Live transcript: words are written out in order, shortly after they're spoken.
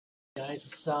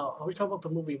guys, so we're talking about the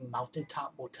movie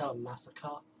Mountaintop Motel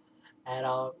Massacre, and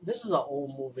this is an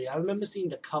old movie. I remember seeing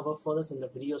the cover for this in the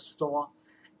video store,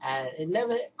 and it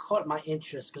never caught my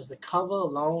interest because the cover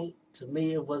alone, to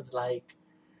me, it was like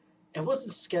it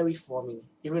wasn't scary for me.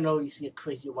 Even though you see a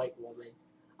crazy white woman,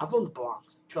 I'm from the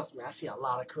Bronx. Trust me, I see a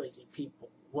lot of crazy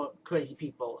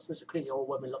people, especially crazy old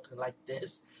women looking like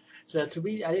this. So to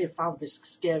me, I didn't find this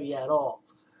scary at all.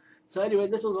 So anyway,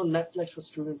 this was on Netflix for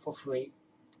streaming for free,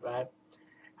 right?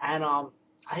 And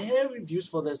I heard reviews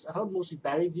for this. I heard mostly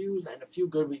bad reviews and a few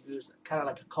good reviews. Kind of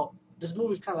like a cult. This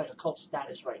movie's kind of like a cult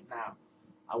status right now,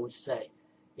 I would say.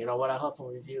 You know what I heard from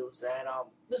reviews, and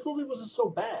this movie wasn't so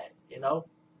bad.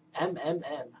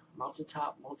 MMM,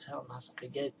 Mountaintop Motel Massacre.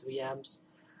 Get 3 M's.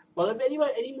 Well, if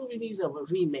any movie needs a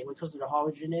remake because of the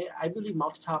horror genre, I believe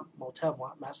Mountaintop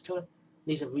Motel Massacre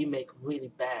needs a remake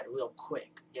really bad, real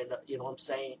quick. You know what I'm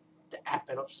saying? To amp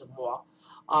it up some more.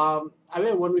 I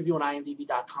read one review on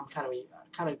IMDb.com, kind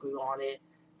of agree on it.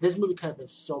 This movie could have been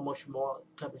so much more,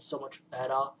 could have been so much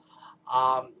better.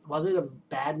 Was it a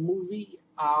bad movie?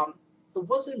 It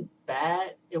wasn't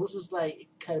bad. It was just like it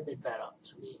could have been better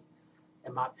to me,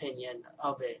 in my opinion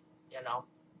of it. You know,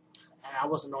 and I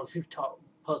wasn't the only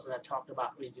person that talked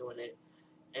about reviewing it,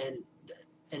 and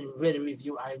read a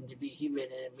review IMDb. He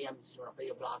read it, and me, I'm just doing a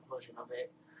video blog version of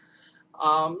it.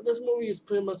 This movie is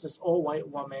pretty much this old white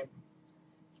woman.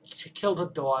 She killed her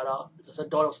daughter because her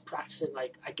daughter was practicing,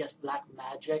 like, I guess, black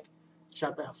magic,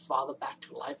 trying to bring her father back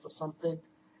to life or something.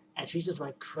 And she just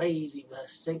went crazy with her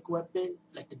sync weapon,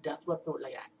 like the death weapon,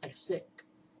 like a sick.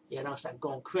 You know, started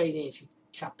going crazy, and she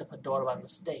chopped up her daughter by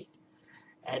mistake.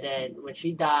 And then when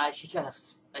she died, she tried to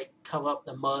like cover up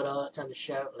the murder, tell the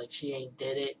sheriff like she ain't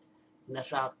did it, and that's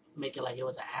try to make it like it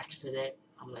was an accident.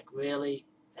 I'm like, really,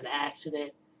 an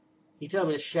accident? You tell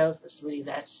me the sheriff is really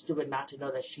that stupid not to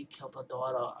know that she killed her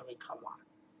daughter? I mean, come on.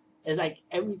 It's like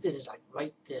everything is like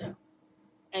right there.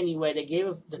 Anyway, they gave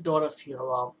the daughter a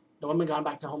funeral. The woman gone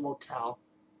back to her motel.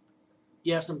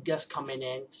 You have some guests coming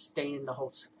in, staying in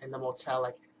the motel,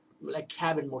 like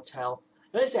cabin motel.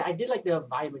 But I say I did like the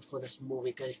environment for this movie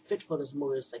because it fit for this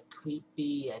movie. It's like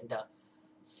creepy and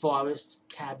forest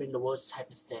cabin, the woods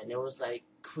type of thing. It was like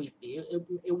creepy.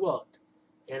 It worked,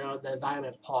 the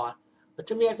environment part. But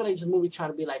to me, I feel like this movie trying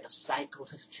to be like a Psycho,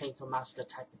 Texas Chainsaw Massacre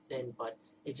type of thing, but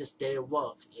it just didn't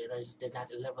work. It just did not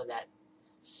deliver that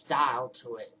style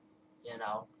to it.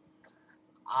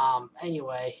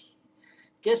 Anyway,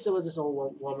 guess there was this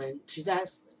old woman. She's not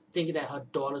thinking that her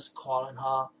daughter's calling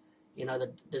her.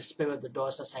 The spirit of the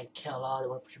daughter starts saying kill her. They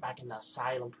want to put her back in the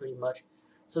asylum, pretty much.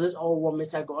 So this old woman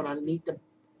started going underneath the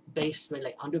basement,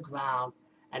 like underground,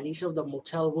 and each of the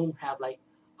motel room have like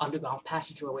underground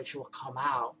passageway where she will come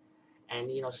out. And,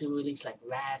 she released like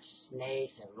rats,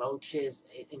 snakes, and roaches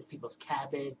in people's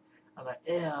cabin. I was like,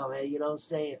 ew, man, you know what I'm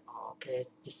saying? Oh, okay,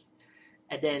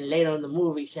 and then later in the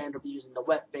movie, she ended up using the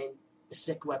weapon, the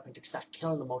sick weapon, to start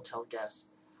killing the motel guests.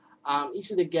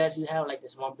 Each of the guests, you have like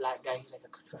this one black guy, he's like a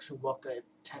construction worker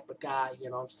type of guy, you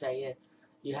know what I'm saying?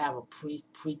 You have a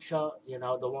preacher,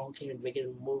 the one who came in the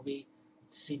beginning of the movie,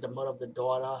 to see the murder of the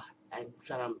daughter, and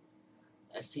trying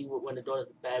to see when the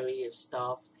daughter's buried and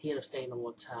stuff. He ended up staying in the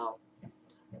motel.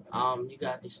 You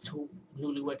got these two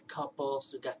newlywed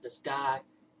couples. You got this guy.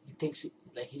 He thinks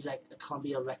he's like a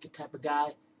Columbia record type of guy.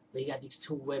 Then you got these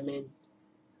two women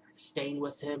staying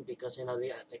with him because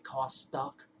they car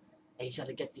stuck, and he's trying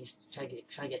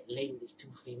to get laid with these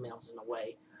two females in a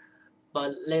way.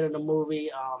 But later in the movie,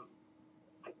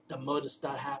 the murders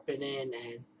start happening,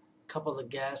 and a couple of the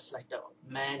guests, like the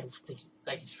man who thinks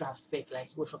like he's trying to fake like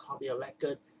he works for Columbia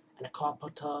record, and the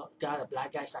carpenter guy, the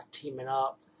black guy, start teaming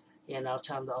up.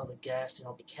 Telling the other guests,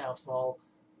 be careful.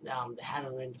 They had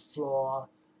her in the floor.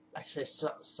 Like I said,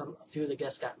 a few of the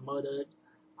guests got murdered.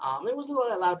 It was a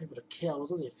lot of people to kill. It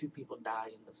was only a few people died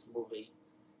in this movie.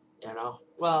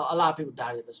 Well, a lot of people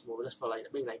died in this movie. Let's put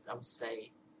maybe I would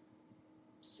say,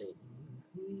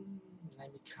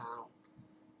 let me count.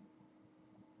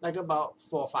 Like about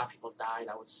 4 or 5 people died,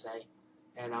 I would say.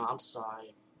 And I'm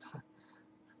sorry,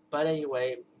 but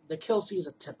anyway, the kill scenes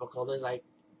are typical. There's like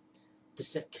the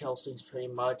sick kill scenes pretty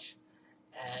much,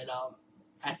 and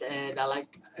at the end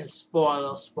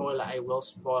spoiler, I will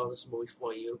spoil this movie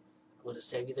for you. I'm going to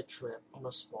save you the trip. I'm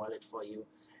going to spoil it for you,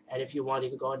 and if you want, you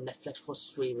can go on Netflix for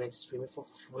stream it for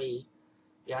free.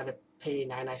 You don't have to pay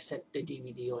 99 cents the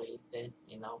DVD or anything.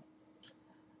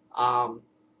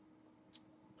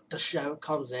 The sheriff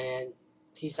comes in,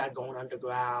 he starts going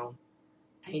underground,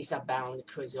 and he starts battling the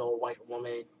crazy old white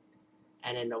woman.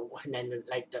 And then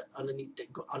the underneath the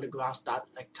underground start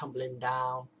like tumbling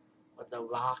down with the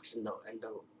rocks and the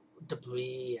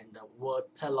debris and the wood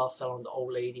pillar fell on the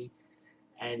old lady,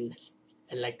 and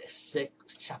like the sick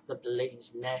chopped up the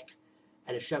lady's neck,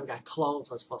 and the sheriff got close.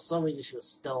 So for some reason, she was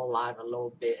still alive a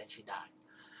little bit, and she died.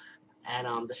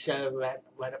 And the sheriff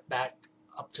went back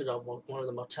up to one of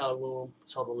the motel room,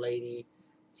 told the lady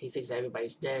he thinks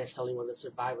everybody's dead. Suddenly, when the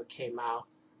survivor came out,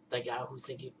 the guy who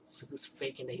think he was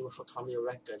faking that he was from Columbia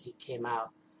Record, he came out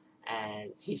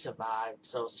and he survived.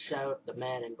 So the sheriff, the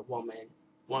man, and the woman,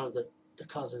 one of the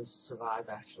cousins survived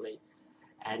actually,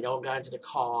 and they all got into the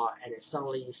car, and then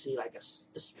suddenly you see like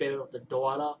the spirit of the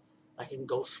daughter, like in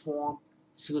ghost form.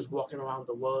 She was walking around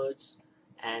the woods,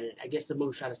 and I guess the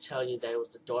movie trying to tell you that it was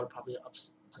the daughter probably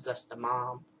possessed the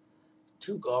mom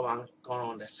to go around going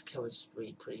on this killing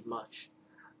spree pretty much.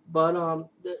 But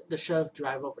the sheriff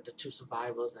drive up with the two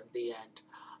survivors at the end.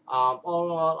 All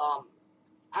in all,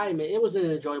 I mean, it was an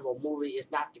enjoyable movie.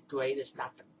 It's not the greatest,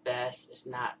 not the best, it's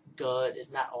not good, it's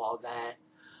not all that,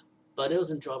 but it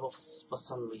was enjoyable for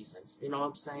some reasons. You know what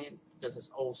I'm saying? Because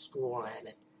it's old school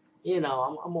and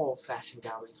I'm old fashioned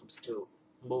guy when it comes to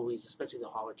movies, especially the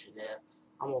horror genre.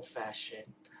 I'm old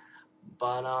fashioned,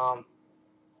 but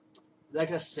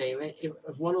like I say,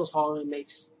 if one of those horror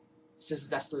remakes, since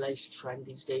that's the latest trend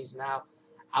these days now,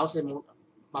 I would say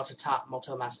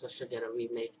Motel Massacre should get a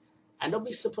remake. And don't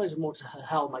be surprised if Motel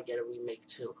Hell might get a remake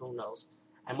too. Who knows?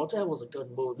 And Motel Hell was a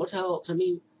good movie. To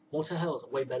me, Motel Hell is a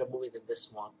way better movie than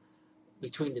this one.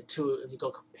 Between the two, if you go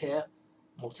compare,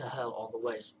 Motel Hell all the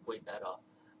way is way better.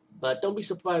 But don't be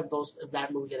surprised if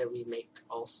that movie get a remake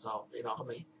also. You know what I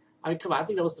mean? Come on, I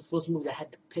think that was the first movie that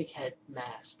had the pig head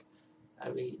mask. I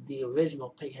mean, the original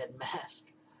pig head mask.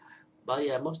 But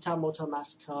yeah, Motel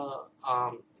Massacre,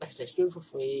 like I said, stream for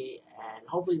free, and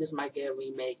hopefully this might get a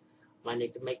remake when they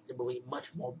can make the movie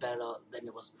much more better than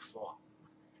it was before.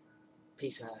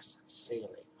 Peace, guys. See you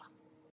later.